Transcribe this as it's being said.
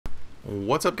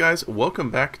What's up, guys?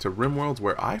 Welcome back to RimWorld,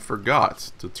 where I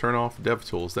forgot to turn off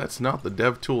DevTools. That's not the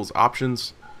DevTools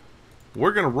options.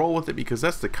 We're gonna roll with it because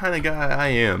that's the kind of guy I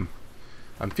am.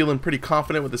 I'm feeling pretty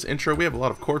confident with this intro. We have a lot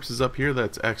of corpses up here.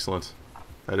 That's excellent.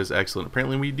 That is excellent.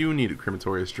 Apparently we do need a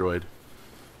crematorious droid.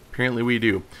 Apparently we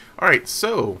do. Alright,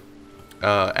 so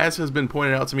as has been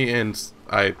pointed out to me, and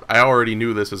I already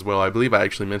knew this as well. I believe I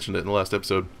actually mentioned it in the last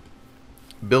episode.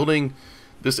 Building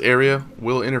this area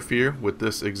will interfere with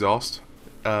this exhaust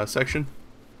section.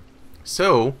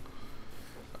 So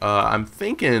I'm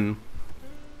thinking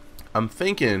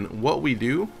what we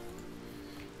do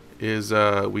is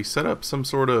we set up some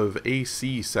sort of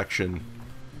AC section.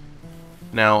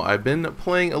 Now, I've been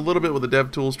playing a little bit with the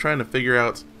dev tools, trying to figure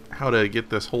out how to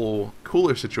get this whole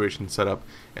cooler situation set up,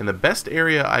 and the best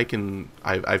area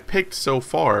I've picked so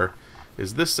far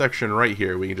is this section right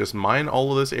here. We can just mine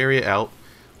all of this area out.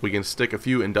 We can stick a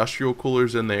few industrial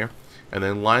coolers in there, and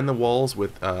then line the walls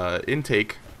with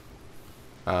intake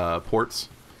ports,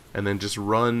 and then just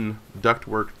run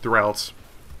ductwork throughout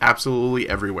absolutely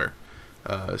everywhere.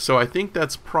 So I think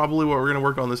that's probably what we're going to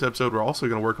work on this episode. We're also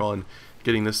going to work on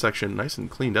getting this section nice and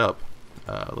cleaned up.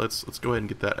 Let's go ahead and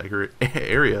get that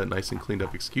area nice and cleaned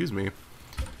up. Excuse me.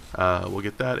 We'll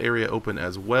get that area open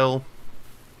as well.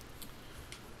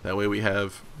 That way we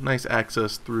have nice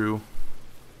access through.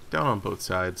 Down on both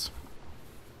sides.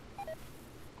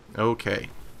 Okay.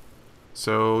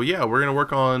 So yeah, we're gonna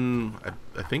work on.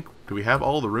 I think. Do we have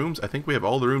all the rooms? I think we have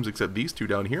all the rooms except these two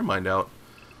down here mined out.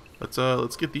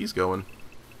 Let's get these going.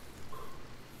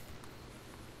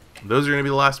 Those are gonna be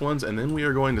the last ones, and then we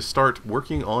are going to start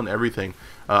working on everything.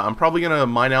 I'm probably gonna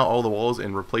mine out all the walls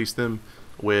and replace them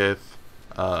with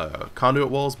conduit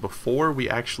walls before we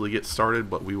actually get started.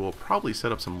 But we will probably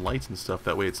set up some lights and stuff.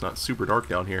 That way, it's not super dark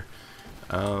down here.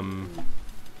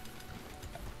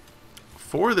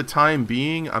 For the time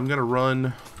being, I'm gonna run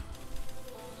a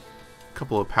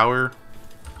couple of power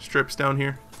strips down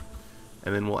here,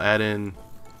 and then we'll add in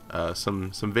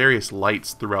some various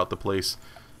lights throughout the place.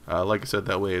 Like I said,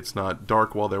 that way it's not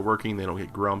dark while they're working. They don't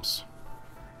get grumps,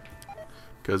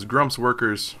 because grumps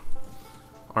workers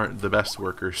aren't the best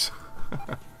workers.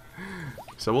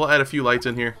 So we'll add a few lights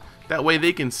in here. That way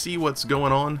they can see what's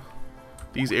going on.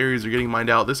 These areas are getting mined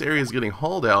out. This area is getting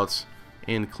hauled out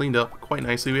and cleaned up quite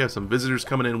nicely. We have some visitors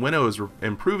coming in. Winnow is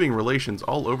improving relations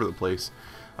all over the place.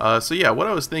 So yeah, what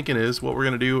I was thinking is what we're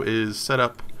going to do is set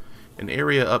up an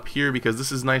area up here, because this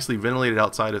is nicely ventilated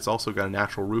outside. It's also got a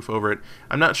natural roof over it.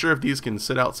 I'm not sure if these can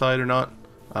sit outside or not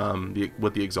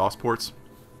with the exhaust ports.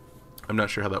 I'm not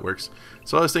sure how that works.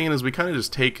 So what I was thinking is we kind of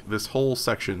just take this whole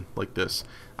section like this.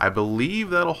 I believe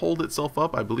that'll hold itself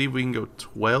up. I believe we can go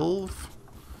 12.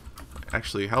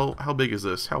 Actually, how big is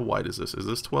this? How wide is this? Is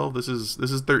this 12? This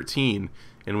is 13,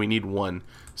 and we need 1.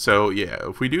 So yeah,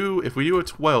 if we do a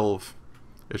 12,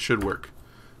 it should work.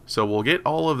 So we'll get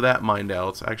all of that mined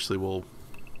out. Actually, we'll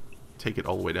take it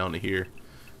all the way down to here.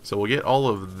 So we'll get all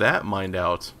of that mined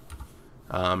out,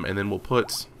 and then we'll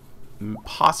put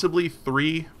possibly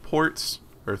 3 ports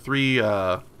or 3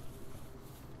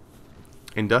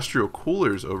 industrial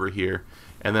coolers over here.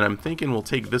 And then I'm thinking we'll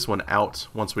take this one out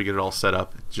once we get it all set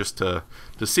up, just to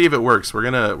see if it works. We're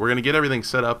gonna get everything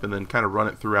set up and then kind of run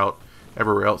it throughout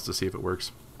everywhere else to see if it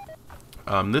works.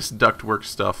 This ductwork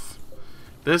stuff,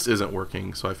 this isn't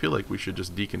working, so I feel like we should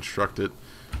just deconstruct it,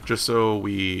 just so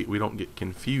we don't get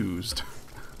confused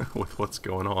with what's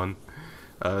going on.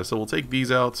 So we'll take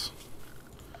these out.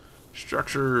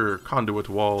 Structure, conduit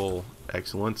wall,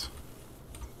 excellent.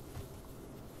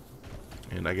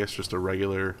 And I guess just a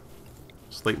regular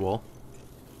slate wall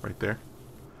right there.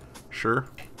 Sure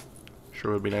it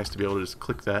would be nice to be able to just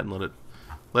click that and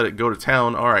let it go to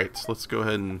town. Alright, so let's go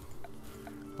ahead and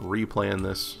replan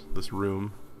this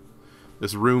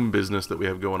room business that we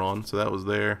have going on. So that was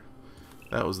there,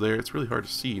 it's really hard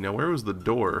to see. Now, where was the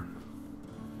door?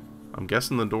 I'm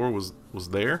guessing the door was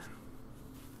there.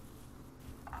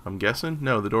 I'm guessing?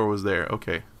 No, the door was there.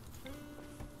 Okay,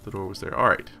 the door was there.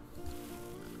 Alright,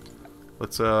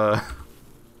 let's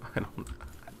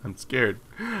I'm scared.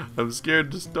 I'm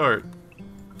scared to start.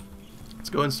 Let's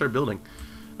go ahead and start building.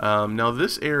 Now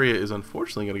this area is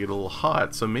unfortunately going to get a little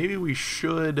hot, so maybe we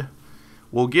should.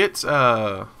 We'll get.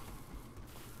 Actually,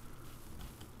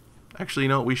 you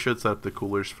know what? We should set up the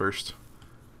coolers first.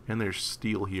 And there's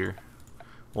steel here.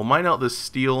 We'll mine out this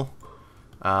steel,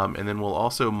 and then we'll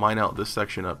also mine out this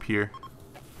section up here.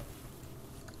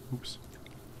 Oops.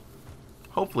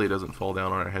 Hopefully it doesn't fall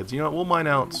down on our heads. You know what? We'll mine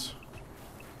out.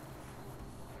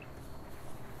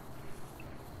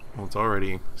 Well, it's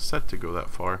already set to go that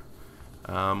far.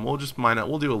 We'll just mine out.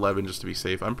 We'll do 11 just to be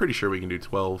safe. I'm pretty sure we can do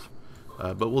 12.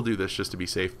 but we'll do this just to be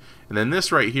safe. And then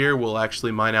this right here we'll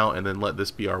actually mine out and then let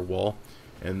this be our wall.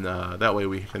 And that way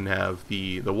we can have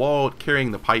the wall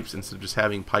carrying the pipes instead of just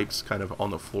having pipes kind of on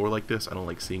the floor like this. I don't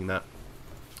like seeing that.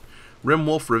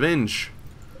 RimWolf Revenge.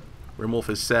 RimWolf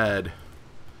is sad.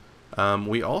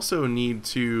 We also need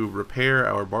to repair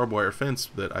our barbed wire fence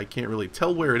that I can't really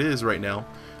tell where it is right now.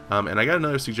 And I got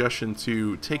another suggestion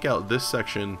to take out this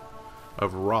section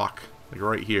of rock, like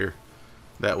right here.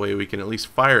 That way we can at least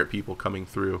fire at people coming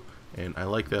through. And I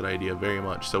like that idea very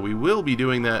much. So we will be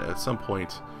doing that at some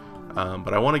point.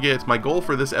 But I want to get, my goal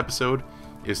for this episode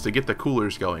is to get the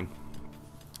coolers going.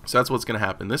 So that's what's going to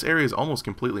happen. This area is almost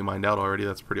completely mined out already.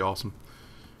 That's pretty awesome.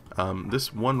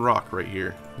 This one rock right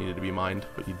here needed to be mined,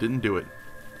 but you didn't do it.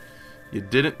 You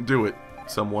didn't do it,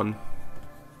 someone.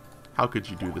 How could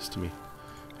you do this to me?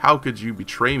 How could you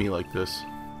betray me like this?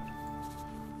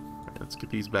 Alright, let's get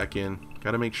these back in.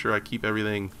 Gotta make sure I keep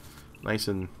everything nice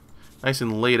and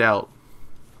laid out.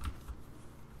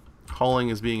 Hauling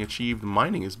is being achieved.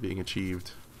 Mining is being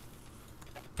achieved.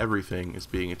 Everything is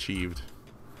being achieved.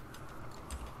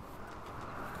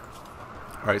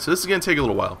 Alright, so this is going to take a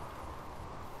little while.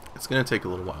 It's going to take a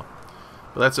little while.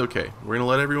 But that's okay. We're going to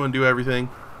let everyone do everything.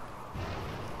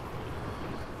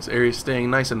 This area is staying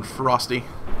nice and frosty.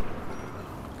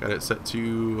 Got it set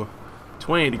to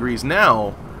 28 degrees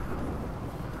now.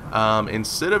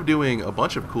 Instead of doing a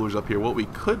bunch of coolers up here, what we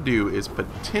could do is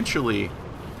potentially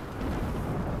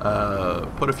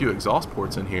put a few exhaust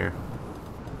ports in here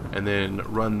and then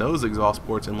run those exhaust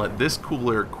ports and let this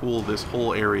cooler cool this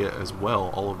whole area as well,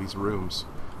 all of these rooms.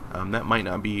 That might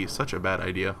not be such a bad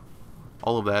idea.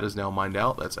 All of that is now mined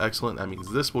out. That's excellent. That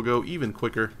means this will go even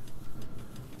quicker.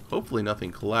 Hopefully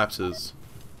nothing collapses.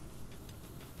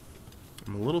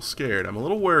 I'm a little scared. I'm a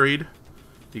little worried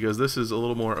because this is a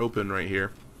little more open right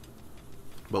here.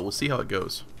 But we'll see how it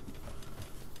goes.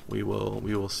 We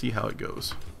will see how it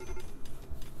goes.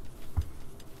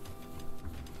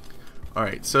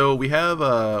 Alright, so we have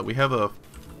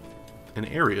an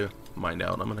area mined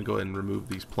out. I'm going to go ahead and remove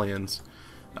these plans.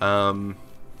 I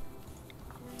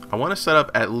want to set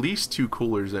up at least 2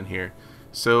 coolers in here.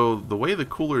 So the way the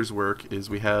coolers work is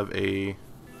we have I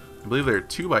believe they're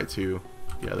 2x2.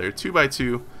 Yeah, they're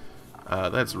 2x2.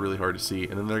 That's really hard to see.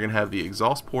 And then they're going to have the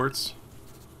exhaust ports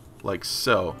like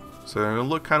so. So they're going to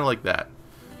look kind of like that.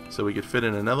 So we could fit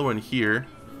in another one here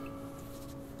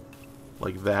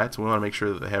like that. We want to make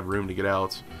sure that they have room to get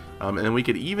out. And then we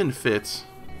could even fit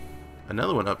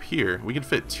another one up here. We could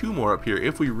fit 2 more up here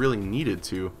if we really needed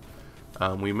to.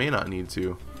 We may not need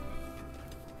to.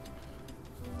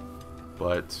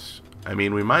 But, I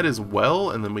mean, we might as well,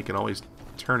 and then we can always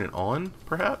turn it on,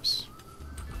 perhaps?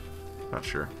 Not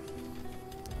sure.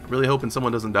 Really hoping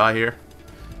someone doesn't die here.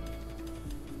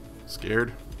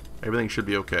 Scared? Everything should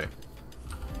be okay.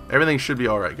 Everything should be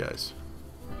alright, guys.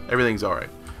 Everything's alright.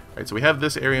 Alright, so we have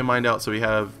this area mined out, so we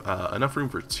have enough room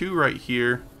for 2 right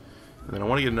here. And then I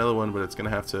want to get another one, but it's gonna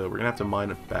have to, we're gonna have to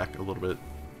mine it back a little bit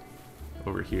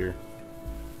over here,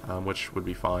 which would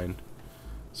be fine.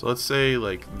 So let's say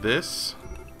like this,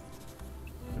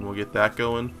 and we'll get that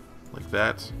going like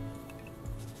that.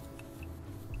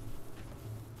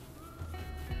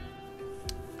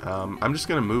 I'm just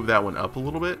gonna move that one up a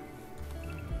little bit.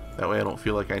 That way I don't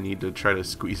feel like I need to try to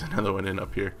squeeze another one in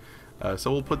up here.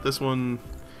 So we'll put this one.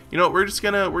 You know, we're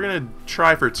gonna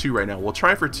try for 2 right now. We'll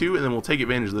try for 2, and then we'll take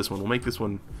advantage of this one. We'll make this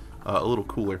one a little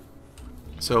cooler.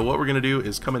 So what we're gonna do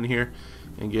is come in here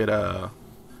and get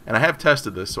and I have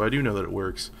tested this, so I do know that it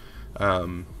works.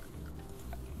 We're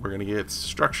gonna get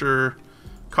structure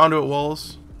conduit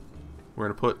walls. We're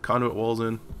gonna put conduit walls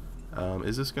in.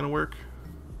 Is this gonna work?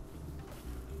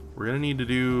 We're gonna need to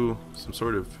do some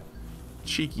sort of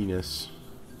cheekiness.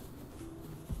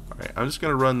 Alright, I'm just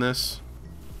gonna run this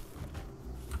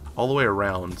all the way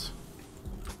around.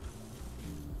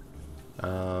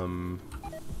 We're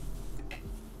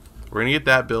gonna get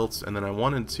that built, and then I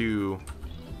wanted to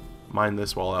mine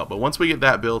this wall out. But once we get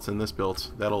that built and this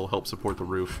built, that'll help support the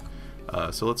roof.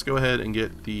 So let's go ahead and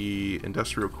get the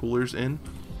industrial coolers in.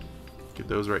 Get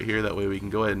those right here. That way we can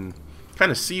go ahead and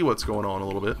kind of see what's going on a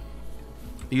little bit.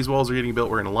 These walls are getting built.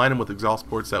 We're going to line them with exhaust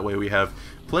ports. That way we have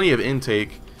plenty of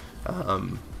intake,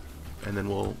 and then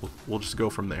we'll just go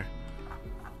from there.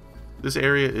 This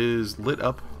area is lit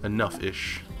up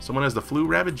enough-ish. Someone has the flu.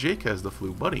 Rabid Jake has the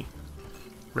flu. Buddy.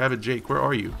 Rabid Jake, where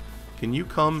are you? Can you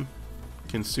come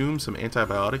consume some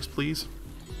antibiotics, please?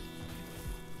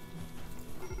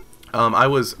 I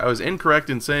was incorrect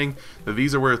in saying that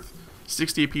these are worth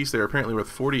 60 a piece. They're apparently worth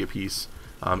 40 a piece.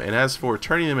 And as for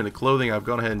turning them into clothing, I've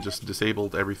gone ahead and just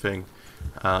disabled everything,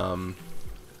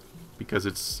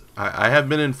 because I have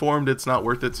been informed it's not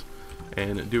worth it.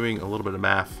 and doing a little bit of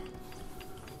math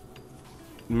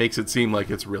makes it seem like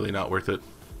it's really not worth it.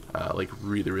 Like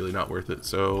really not worth it.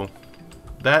 So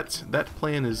that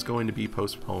plan is going to be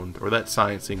postponed, or that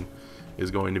sciencing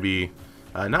is going to be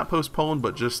not postponed,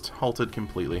 but just halted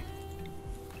completely.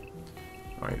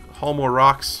 Alright, haul more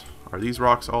rocks. Are these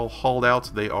rocks all hauled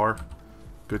out? They are.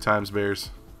 Good times, bears.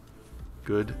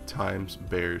 Good times,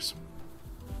 bears.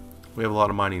 We have a lot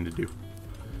of mining to do.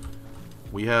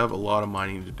 We have a lot of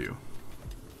mining to do.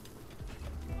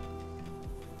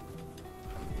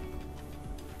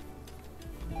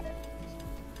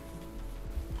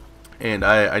 And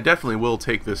I definitely will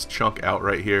take this chunk out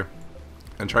right here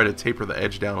and try to taper the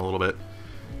edge down a little bit.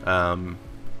 I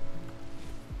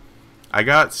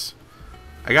got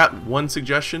one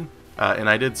suggestion, and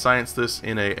I did science this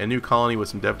in a new colony with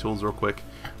some dev tools real quick,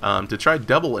 to try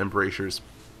double embrasures.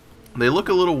 They look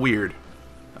a little weird.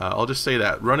 I'll just say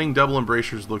that. Running double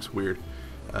embrasures looks weird.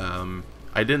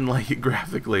 I didn't like it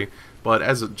graphically, but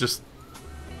as just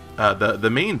the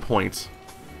main point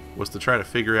was to try to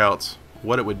figure out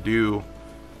what it would do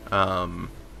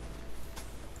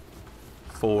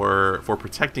for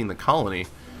protecting the colony.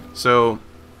 So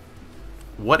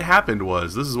what happened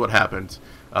was, this is what happened.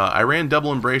 I ran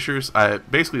double embrasures. I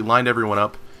basically lined everyone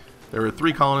up. There were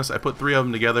 3 colonists. I put 3 of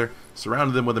them together,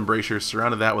 surrounded them with embrasures,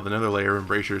 surrounded that with another layer of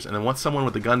embrasures, and then once someone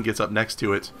with a gun gets up next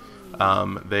to it,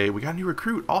 we got a new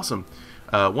recruit. Awesome.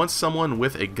 Once someone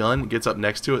with a gun gets up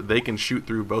next to it, they can shoot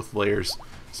through both layers.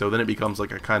 So then it becomes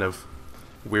like a kind of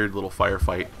weird little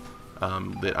firefight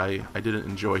that I didn't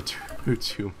enjoy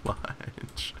too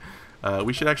much.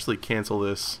 We should actually cancel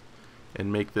this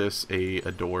and make this a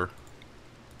door.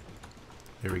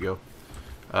 There we go.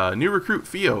 New recruit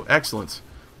Theo, excellent.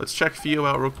 Let's check Theo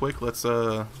out real quick. Let's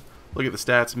look at the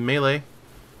stats. Melee,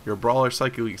 you're a brawler,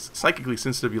 psychically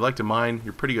sensitive. You like to mine.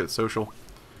 You're pretty good at social.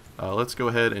 Let's go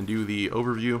ahead and do the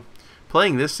overview.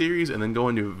 Playing this series and then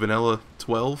going to Vanilla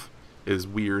 12 is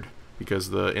weird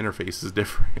because the interface is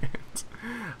different.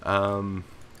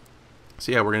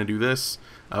 So yeah, we're gonna do this.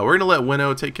 We're gonna let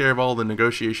Winnow take care of all the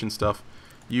negotiation stuff.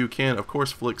 You can, of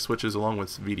course, flick switches along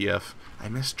with VDF. I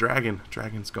miss Dragon.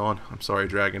 Dragon's gone. I'm sorry,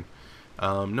 Dragon.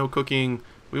 No cooking.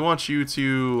 We want you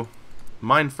to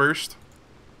mine first.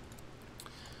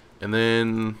 And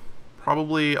then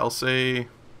probably I'll say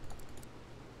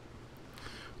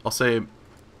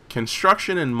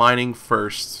construction and mining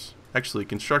first. Actually,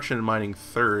 construction and mining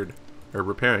third. Or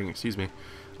repairing, excuse me.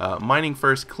 Mining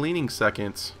first, cleaning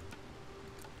second.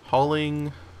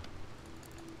 Hauling.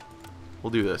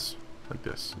 We'll do this. Like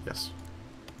this, yes.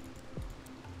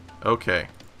 Okay.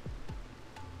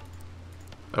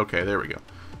 Okay, there we go.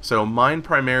 So mine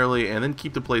primarily, and then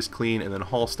keep the place clean, and then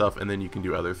haul stuff, and then you can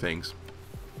do other things.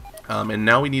 And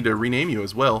now we need to rename you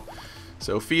as well.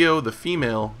 So Theo, the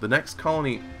female, the next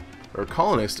colony, or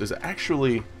colonist, is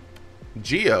actually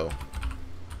Geo.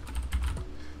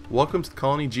 Welcome to the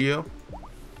colony, Geo.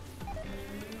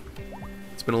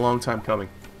 It's been a long time coming.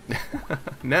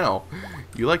 Now,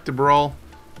 you like to brawl.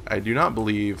 I do not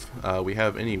believe we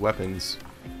have any weapons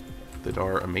that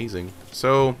are amazing.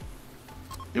 So,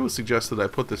 it was suggested I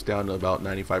put this down to about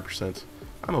 95%.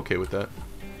 I'm okay with that.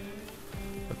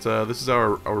 But, this is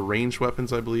our ranged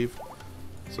weapons, I believe.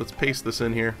 So let's paste this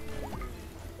in here.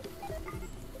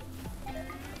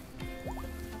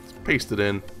 Let's paste it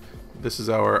in. This is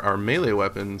our melee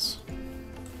weapons.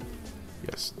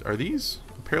 Yes, are these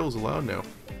apparels allowed? No.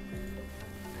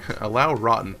 Allow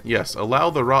rotten. Yes, allow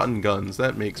the rotten guns.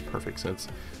 That makes perfect sense.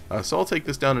 So I'll take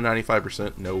this down to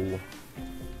 95%. No.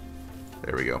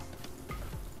 There we go.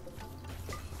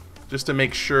 Just to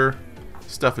make sure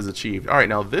stuff is achieved. Alright,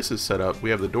 now this is set up. We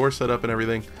have the door set up and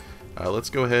everything. Let's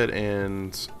go ahead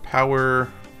and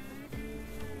power...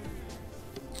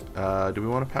 do we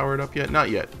want to power it up yet? Not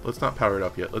yet. Let's not power it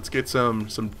up yet. Let's get some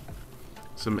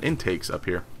intakes up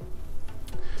here.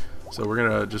 So we're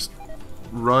gonna just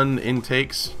run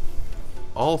intakes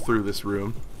all through this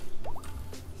room.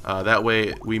 That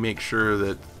way we make sure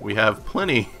that we have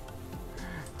plenty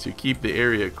to keep the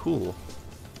area cool.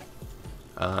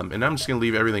 And I'm just gonna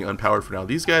leave everything unpowered for now.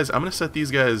 These guys, I'm gonna set these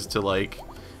guys to like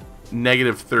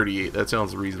 -38. That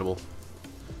sounds reasonable.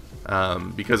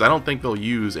 Because I don't think they'll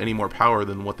use any more power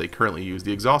than what they currently use.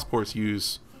 The exhaust ports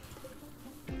use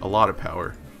a lot of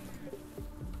power.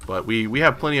 But we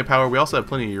have plenty of power. We also have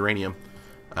plenty of uranium.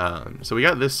 So we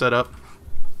got this set up.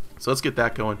 So let's get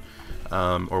that going.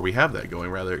 Or we have that going,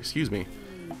 rather. Excuse me.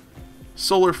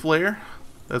 Solar flare.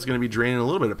 That's going to be draining a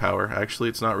little bit of power. Actually,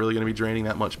 it's not really going to be draining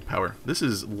that much power. This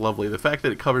is lovely. The fact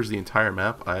that it covers the entire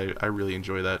map, I really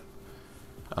enjoy that.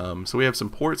 So we have some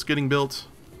ports getting built.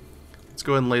 Let's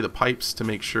go ahead and lay the pipes to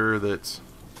make sure that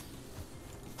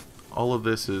all of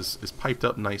this is piped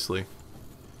up nicely.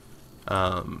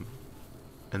 And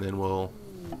then we'll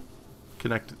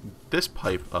connect this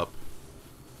pipe up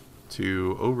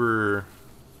to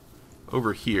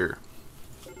over here.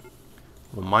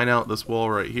 We'll mine out this wall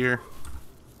right here,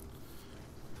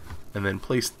 and then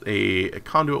place a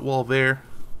conduit wall there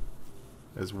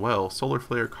as well. Solar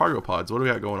flare, cargo pods. What do we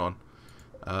got going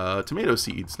on? Tomato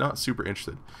seeds. Not super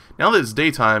interested. Now that it's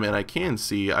daytime and I can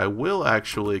see, I will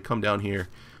actually come down here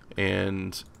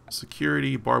and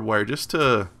security barbed wire just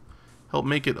to help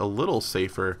make it a little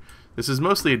safer. This is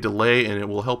mostly a delay, and it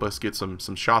will help us get some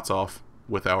shots off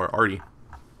with our arty.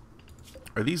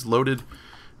 Are these loaded?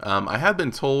 I have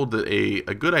been told that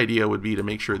a good idea would be to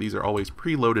make sure these are always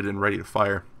preloaded and ready to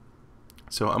fire.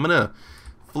 So I'm going to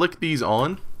flick these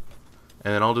on,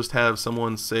 and then I'll just have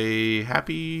someone say,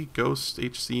 Happy Ghost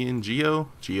HCN Geo.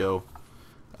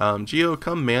 Geo,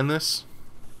 come man this.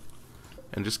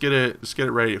 And just get it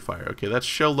ready to fire. Okay, that's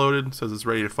shell loaded, says it's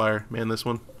ready to fire. Man this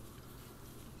one.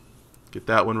 Get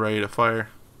that one ready to fire.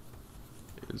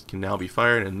 It can now be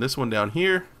fired. And this one down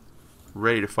here,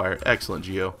 ready to fire. Excellent,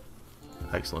 Geo.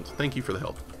 Excellent. Thank you for the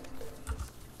help.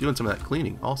 Doing some of that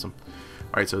cleaning. Awesome.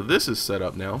 Alright, so this is set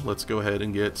up now. Let's go ahead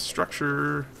and get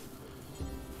structure,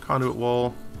 conduit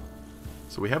wall.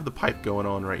 So we have the pipe going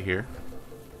on right here,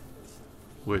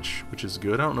 which is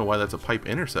good. I don't know why that's a pipe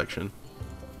intersection.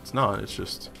 It's not. It's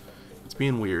just, it's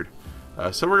being weird.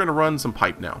 So we're going to run some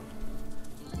pipe now.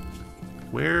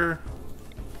 Where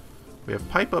we have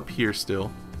pipe up here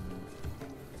still.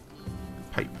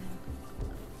 Pipe.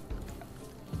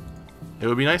 It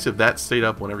would be nice if that stayed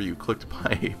up whenever you clicked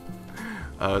pipe.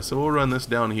 So we'll run this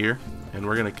down here, and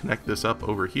we're going to connect this up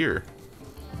over here.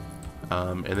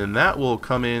 And then that will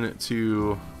come in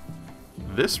to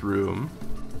this room.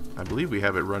 I believe we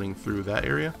have it running through that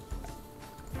area.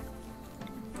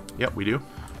 Yep, we do.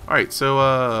 Alright, so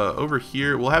over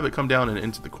here, we'll have it come down and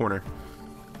into the corner.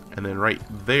 And then right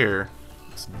there,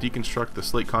 let's deconstruct the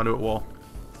slate conduit wall.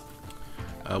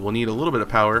 We'll need a little bit of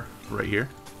power right here.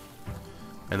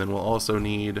 And then we'll also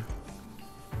need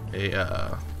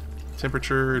a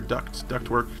temperature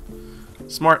ductwork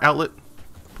smart outlet.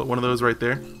 Put one of those right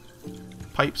there.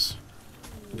 Pipes.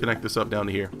 Connect this up down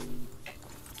to here.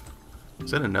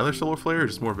 Is that another solar flare or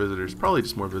just more visitors? Probably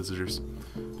just more visitors.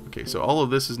 Okay, so all of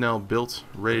this is now built,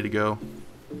 ready to go.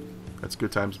 That's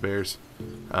good times, bears.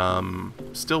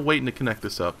 Still waiting to connect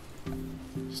this up.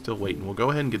 Still waiting. We'll go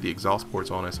ahead and get the exhaust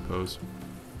ports on, I suppose.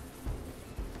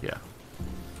 Yeah.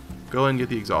 Go ahead and get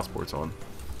the exhaust ports on.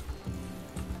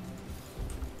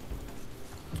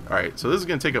 Alright, so this is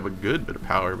going to take up a good bit of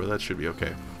power, but that should be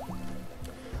okay.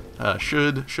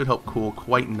 Should help cool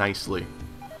quite nicely.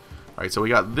 Alright, so we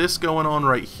got this going on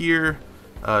right here.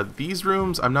 These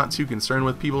rooms I'm not too concerned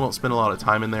with. People don't spend a lot of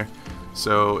time in there.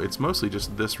 So it's mostly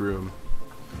just this room.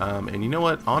 And you know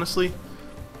what? Honestly,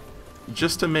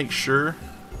 just to make sure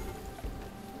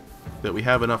that we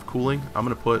have enough cooling, I'm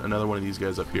going to put another one of these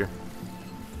guys up here.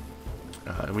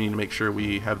 And we need to make sure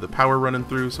we have the power running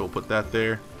through, so we'll put that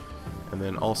there. And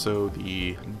then also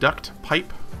the duct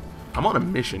pipe. I'm on a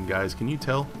mission, guys. Can you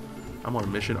tell? I'm on a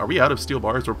mission. Are we out of steel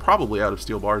bars? We're probably out of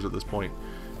steel bars at this point.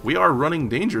 We are running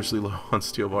dangerously low on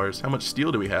steel bars. How much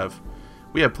steel do we have?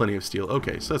 We have plenty of steel.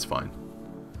 Okay, so that's fine.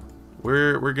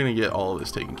 We're gonna get all of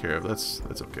this taken care of. That's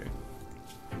okay.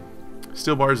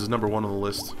 Steel bars is number 1 on the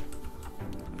list.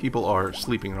 People are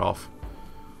sleeping it off.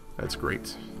 That's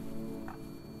great.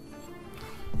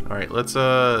 Alright, let's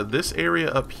this area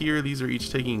up here, these are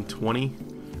each taking 20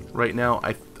 right now.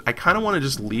 I kind of want to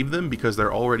just leave them because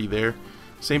they're already there.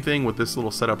 Same thing with this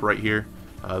little setup right here.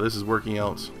 This is working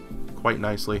out quite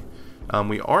nicely.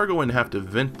 We are going to have to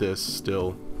vent this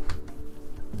still.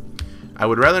 I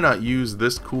would rather not use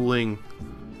this cooling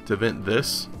to vent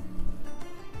this,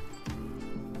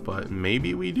 but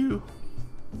maybe we do.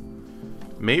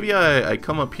 Maybe I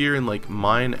come up here and like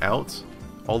mine out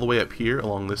all the way up here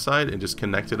along this side and just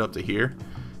connect it up to here,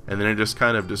 and then it just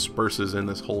kind of disperses in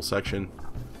this whole section,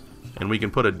 and we can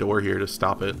put a door here to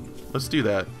stop it. Let's do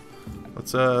that.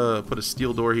 Let's put a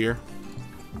steel door here,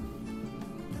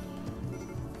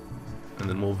 and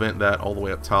then we'll vent that all the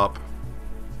way up top.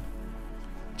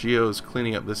 Geo's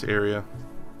cleaning up this area.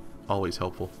 Always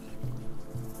helpful.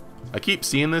 I keep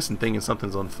seeing this and thinking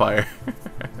something's on fire.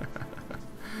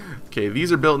 Okay,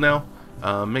 these are built now.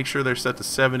 Make sure they're set to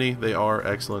 70. They are.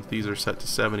 Excellent. These are set to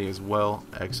 70 as well.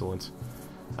 Excellent.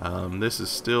 This is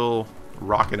still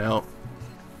rocking out.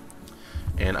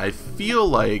 And I feel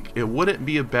like it wouldn't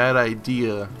be a bad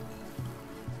idea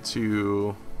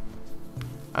to...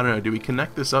 I don't know, do we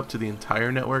connect this up to the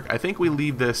entire network? I think we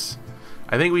leave this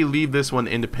one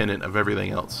independent of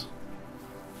everything else.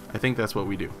 I think that's what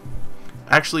we do.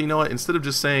 Actually, you know what? Instead of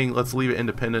just saying let's leave it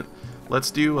independent, let's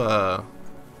do oh,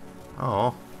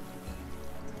 I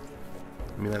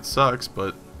mean that sucks,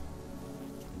 but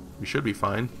we should be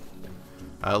fine.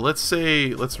 Let's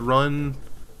run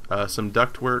some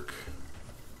ductwork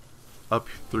up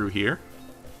through here,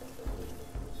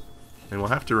 and we'll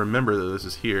have to remember that this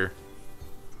is here.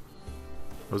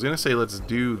 I was gonna say let's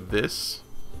do this,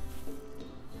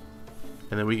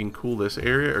 and then we can cool this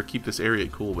area or keep this area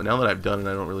cool. But now that I've done it,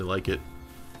 I don't really like it.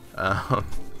 I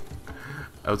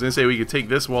was gonna say we could take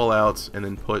this wall out and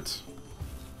then put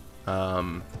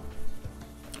a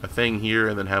thing here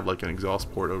and then have like an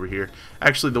exhaust port over here.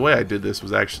 Actually, the way I did this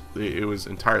was it was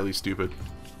entirely stupid.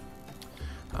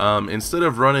 Instead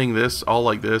of running this all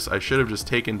like this, I should have just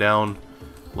taken down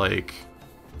like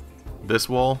this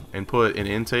wall and put an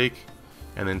intake,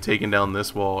 and then taken down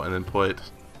this wall and then put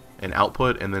an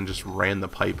output, and then just ran the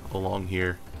pipe along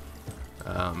here.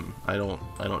 I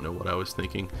don't know what I was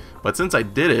thinking, but since I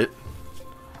did it,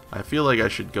 I feel like I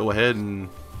should go ahead and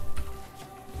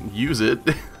use it.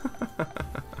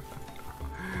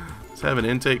 Let's have an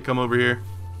intake come over here.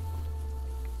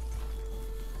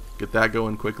 Get that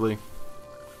going quickly.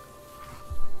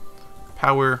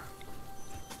 Power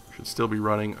should still be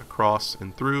running across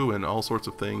and through and all sorts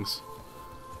of things.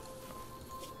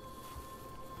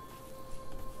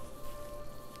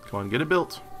 Come on, get it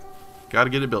built. Gotta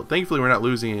get it built. Thankfully, we're not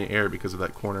losing any air because of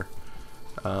that corner.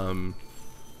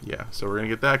 Yeah, so we're gonna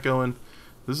get that going.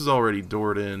 This is already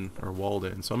doored in or walled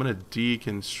in, so I'm gonna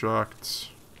deconstruct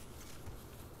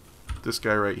this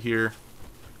guy right here,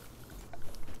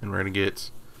 and we're gonna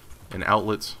get an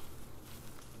outlet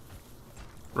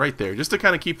right there, just to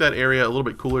kind of keep that area a little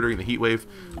bit cooler during the heat wave.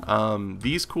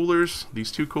 These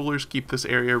two coolers keep this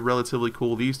area relatively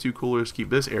cool. These two coolers keep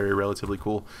this area relatively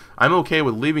cool. I'm okay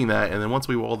with leaving that, and then once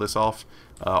we wall this off,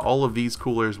 all of these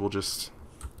coolers will just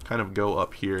kind of go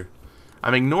up here.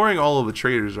 I'm ignoring all of the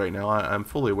traders right now. I'm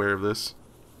fully aware of this.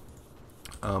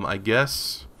 I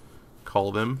guess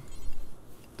call them.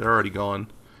 They're already gone.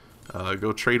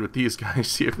 Go trade with these guys,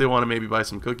 see if they want to maybe buy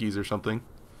some cookies or something.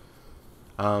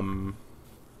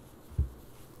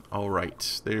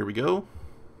 Alright, there we go.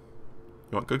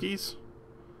 You want cookies?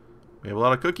 We have a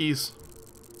lot of cookies.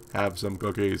 Have some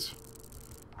cookies.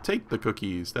 Take the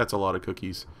cookies. That's a lot of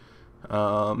cookies.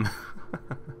 Alright,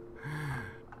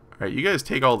 you guys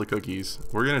take all the cookies.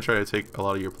 We're going to try to take a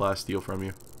lot of your plasteel from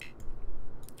you.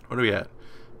 What are we at?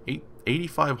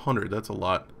 8,500. That's a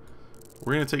lot.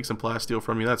 We're going to take some plasteel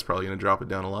from you. That's probably going to drop it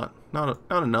down a lot. Not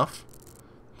enough.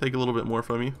 Take a little bit more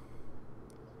from you.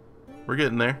 We're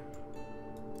getting there.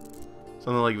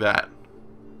 Something like that.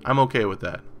 I'm okay with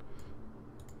that.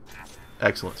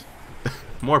 Excellent.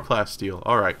 More plasteel.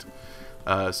 Alright.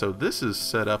 So this is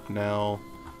set up now.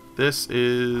 This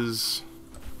is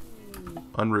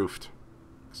unroofed.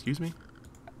 Excuse me?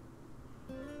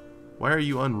 Why are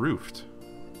you unroofed?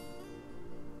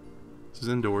 This is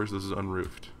indoors. This is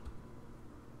unroofed.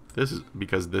 This is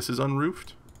because this is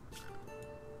unroofed?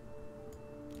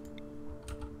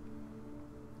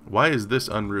 Why is this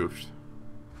unroofed?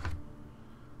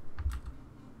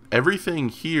 Everything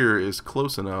here is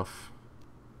close enough.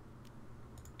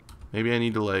 Maybe I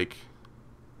need to like...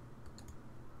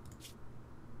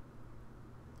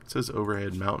 It says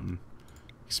overhead mountain.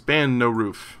 Expand, no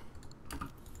roof.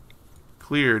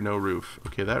 Clear, no roof.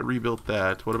 Okay, that rebuilt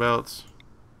that. What about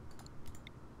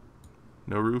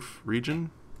no roof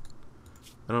region?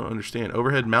 I don't understand.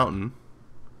 Overhead mountain.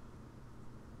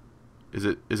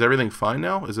 Is everything fine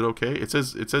now? Is it okay? It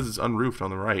says it's unroofed on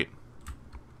the right.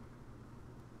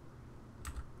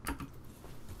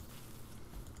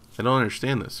 I don't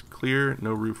understand this. Clear,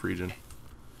 no roof region.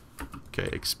 Okay,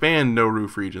 expand, no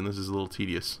roof region. This is a little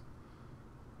tedious.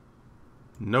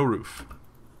 No roof.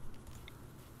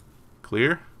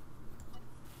 Clear.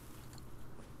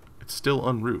 It's still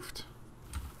unroofed.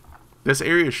 This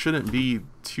area shouldn't be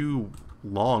too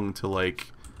long to like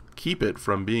keep it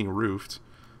from being roofed.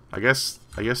 I guess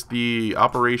the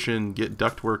operation get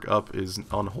ductwork up is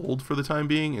on hold for the time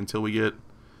being until we get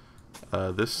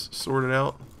this sorted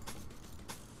out.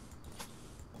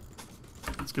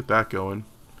 Let's get that going.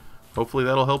 Hopefully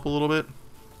that'll help a little bit.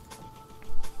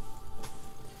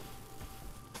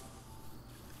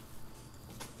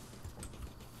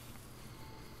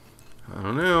 I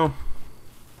don't know.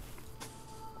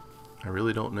 I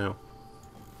really don't know.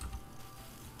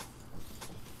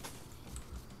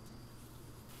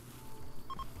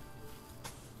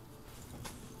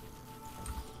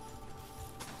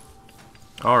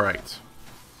 Alright.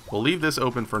 We'll leave this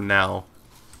open for now,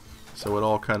 so it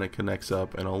all kind of connects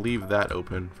up, and I'll leave that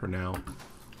open for now,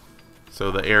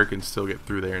 so the air can still get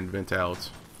through there and vent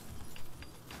out.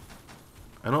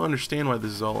 I don't understand why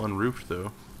this is all unroofed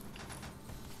though.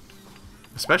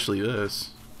 Especially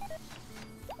this.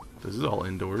 This is all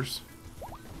indoors.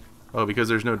 Oh, because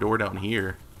there's no door down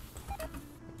here.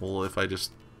 Well, if I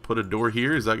just put a door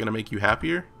here, is that going to make you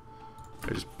happier?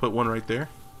 I just put one right there.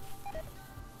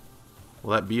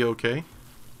 Will that be okay?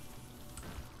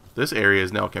 This area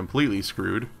is now completely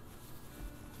screwed.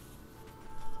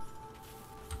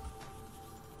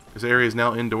 This area is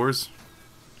now indoors.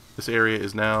 This area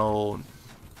is now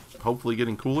hopefully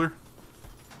getting cooler.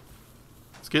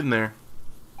 It's getting there.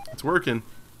 It's working.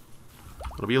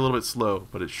 It'll be a little bit slow,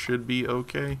 but it should be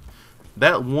okay.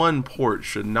 That one port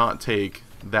should not take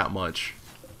that much.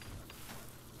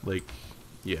 Like,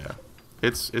 yeah.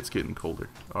 It's getting colder.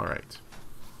 Alright.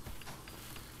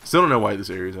 Still don't know why this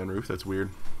area is unroofed. That's weird.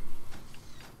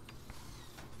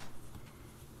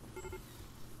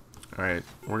 Alright.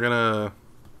 We're gonna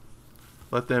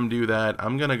let them do that.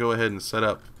 I'm gonna go ahead and set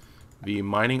up the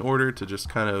mining order to just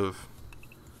kind of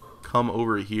come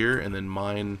over here and then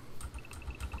mine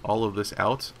all of this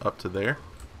out up to there.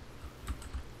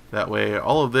 That way,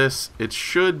 all of this, it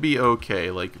should be okay.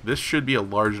 Like, this should be a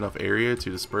large enough area to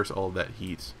disperse all of that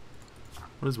heat.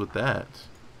 What is with that?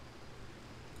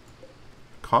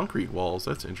 Concrete walls,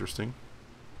 that's interesting.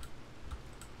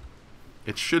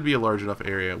 It should be a large enough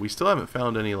area. We still haven't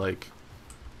found any, like,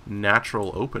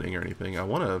 natural opening or anything. I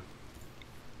wanna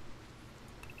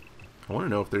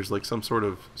know if there's, like, some sort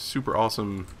of super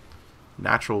awesome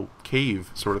natural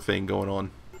cave sort of thing going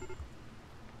on.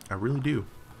 I really do.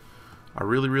 I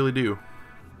really, really do.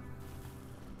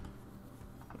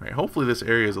 Alright, hopefully this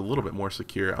area is a little bit more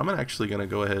secure. I'm actually going to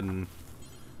go ahead and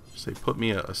say put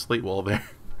me a slate wall there.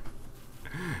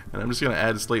 And I'm just going to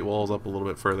add slate walls up a little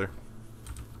bit further.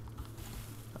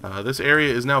 This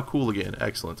area is now cool again.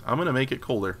 Excellent. I'm going to make it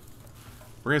colder.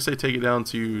 We're going to say take it down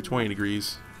to 20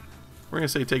 degrees. We're going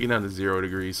to say take it down to 0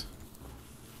 degrees.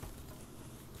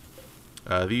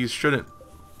 These shouldn't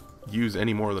use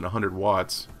any more than 100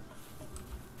 watts.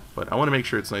 But I want to make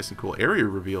sure it's nice and cool. Area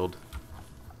revealed.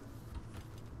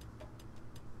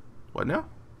 What now?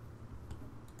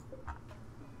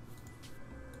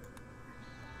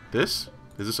 This?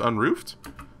 Is this unroofed?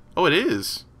 Oh, it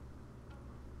is.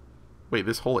 Wait,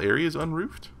 this whole area is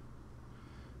unroofed?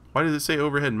 Why does it say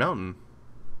overhead mountain?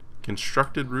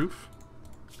 Constructed roof?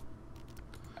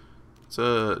 It's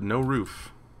a no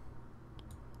roof.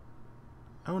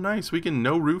 Oh, nice. We can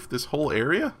no roof this whole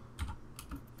area?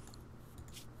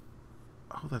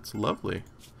 Oh, that's lovely.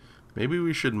 Maybe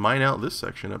we should mine out this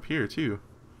section up here, too.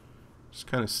 Just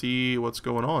kind of see what's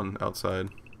going on outside.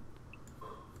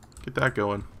 Get that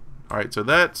going. Alright, so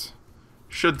that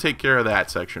should take care of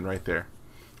that section right there.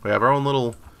 We have our own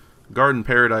little garden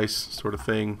paradise sort of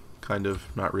thing. Kind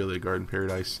of, not really a garden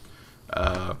paradise.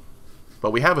 But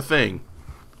we have a thing.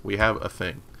 We have a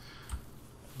thing.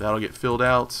 That'll get filled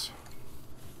out.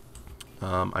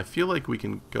 I feel like we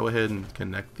can go ahead and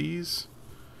connect these.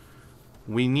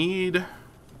 We need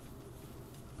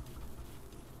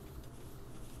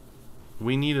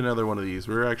another one of these.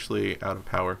 We're actually out of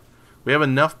power. We have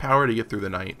enough power to get through the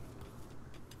night.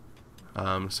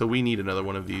 So we need another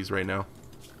one of these right now.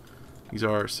 These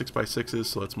are 6x6s,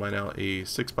 so let's mine out a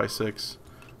 6x6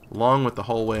 along with the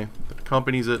hallway that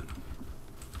accompanies it.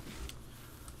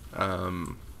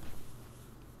 I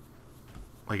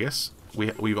guess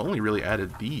we've only really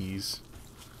added these.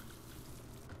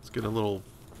 Let's get a little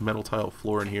metal tile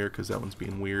floor in here because that one's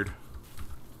being weird.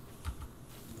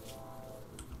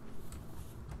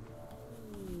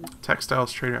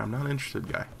 Textiles trader, I'm not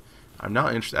interested, guy. I'm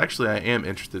not interested. Actually, I am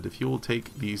interested. If you will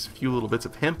take these few little bits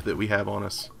of hemp that we have on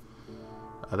us,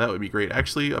 that would be great.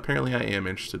 Actually, apparently I am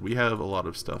interested. We have a lot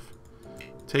of stuff.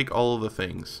 Take all of the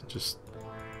things. Just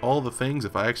all the things.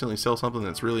 If I accidentally sell something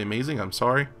that's really amazing, I'm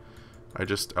sorry. I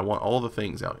want all the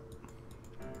things out.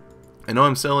 I know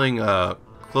I'm selling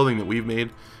clothing that we've made.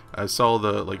 I saw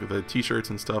the t-shirts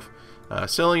and stuff.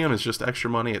 Selling them is just extra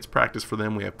money. It's practice for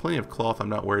them. We have plenty of cloth. I'm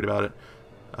not worried about it.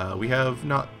 We have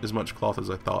not as much cloth as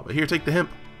I thought. But here, take the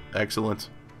hemp. Excellent.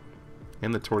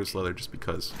 And the tortoise leather, just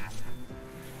because.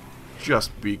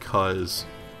 Just because.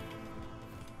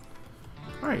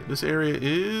 Alright, this area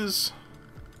is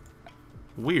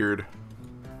weird.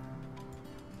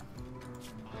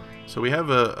 So we have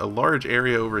a large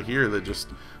area over here that just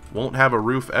won't have a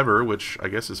roof ever, which I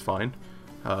guess is fine.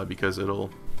 Because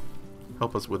it'll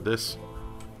help us with this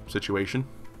situation.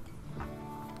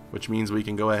 Which means we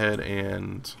can go ahead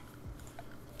and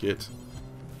get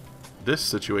this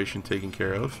situation taken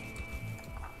care of,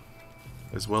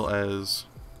 as well as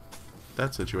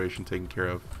that situation taken care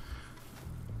of.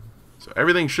 So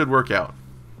everything should work out.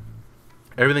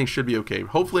 Everything should be okay.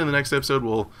 Hopefully in the next episode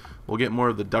we'll We'll get more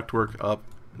of the ductworks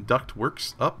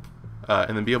up,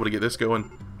 and then be able to get this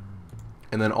going.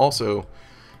 And then also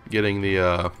getting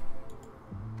the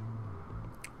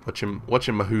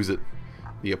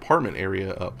the apartment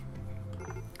area up.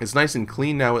 It's nice and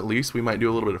clean now at least. We might do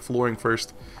a little bit of flooring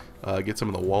first, get some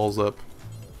of the walls up.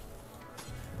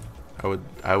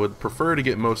 I would prefer to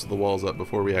get most of the walls up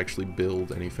before we actually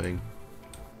build anything.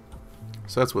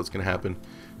 So that's what's going to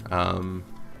happen.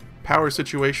 Power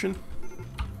situation,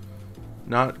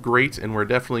 not great, and we're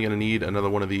definitely going to need another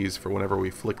one of these for whenever we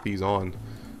flick these on.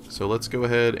 So let's go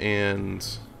ahead and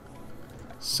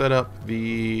set up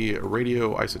the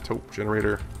radioisotope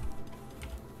generator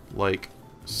like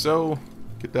so.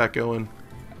 Get that going.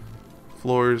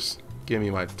 Floors, give me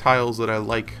my tiles that I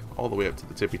like all the way up to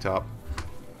the tippy top.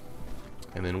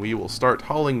 And then we will start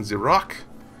hauling the rock,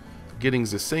 getting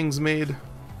the things made,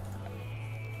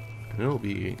 and it'll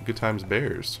be good times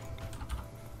bears.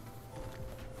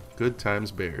 Good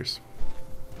times bears.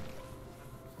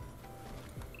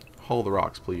 Haul the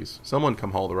rocks, please. Someone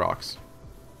come haul the rocks.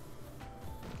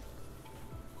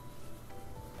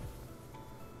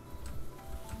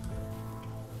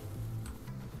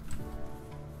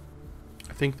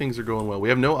 I think things are going well. We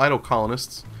have no idle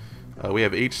colonists. We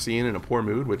have HC in a poor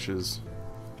mood, which is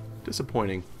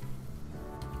disappointing.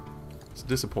 It's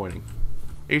disappointing.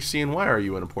 HCN, why are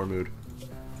you in a poor mood?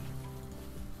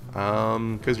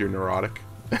 Because you're neurotic.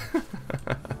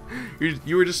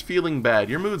 You were just feeling bad.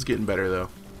 Your mood's getting better, though.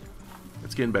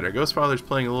 It's getting better. Ghostfather's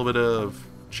playing a little bit of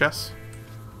chess.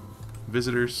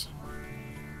 Visitors.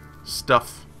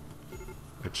 Stuff.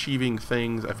 Achieving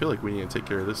things. I feel like we need to take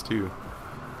care of this, too.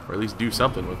 Or at least do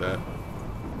something with that.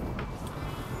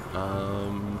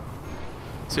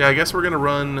 So yeah, I guess we're going to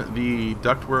run the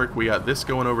ductwork. We got this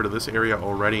going over to this area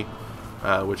already,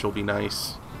 which will be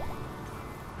nice.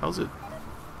 How's it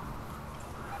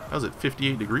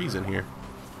 58 degrees in here?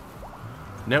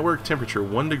 Network temperature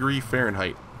 1 degree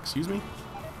Fahrenheit. Excuse me?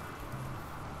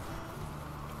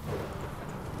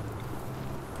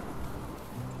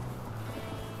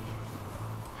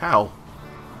 How?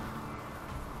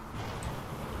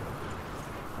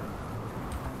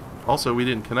 Also, we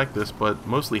didn't connect this, but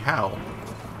mostly how?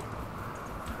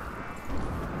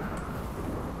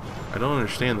 I don't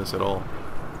understand this at all.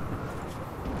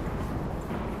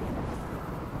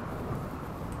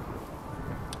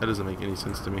 That doesn't make any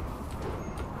sense to me.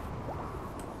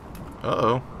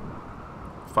 Uh-oh.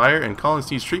 Fire and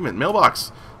Collins needs treatment.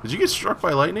 Mailbox! Did you get struck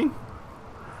by lightning?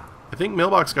 I think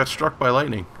Mailbox got struck by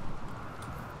lightning.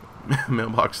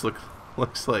 Mailbox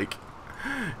looks like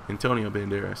Antonio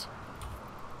Banderas.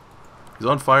 He's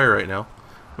on fire right now.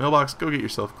 Mailbox, go get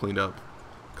yourself cleaned up.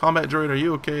 Combat droid, are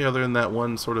you okay? Other than that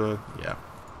one sort of... yeah.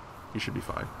 You should be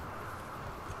fine.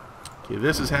 Okay,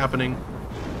 this is happening,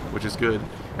 which is good.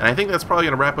 And I think that's probably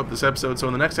going to wrap up this episode. So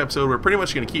in the next episode, we're pretty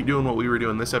much going to keep doing what we were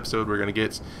doing this episode. We're going to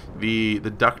get the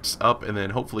ducts up and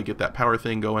then hopefully get that power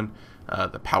thing going.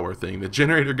 The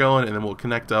generator going, and then we'll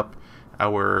connect up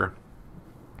our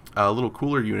little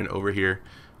cooler unit over here.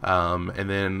 And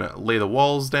then lay the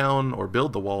walls down, or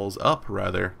build the walls up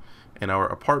rather, in our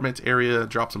apartment area,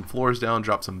 drop some floors down,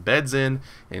 drop some beds in,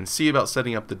 and see about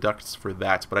setting up the ducts for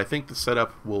that. But I think the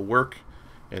setup will work,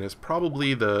 and it's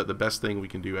probably the best thing we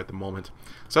can do at the moment.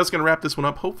 So that's going to wrap this one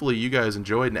up. Hopefully you guys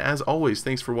enjoyed, and as always,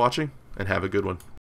 thanks for watching, and have a good one.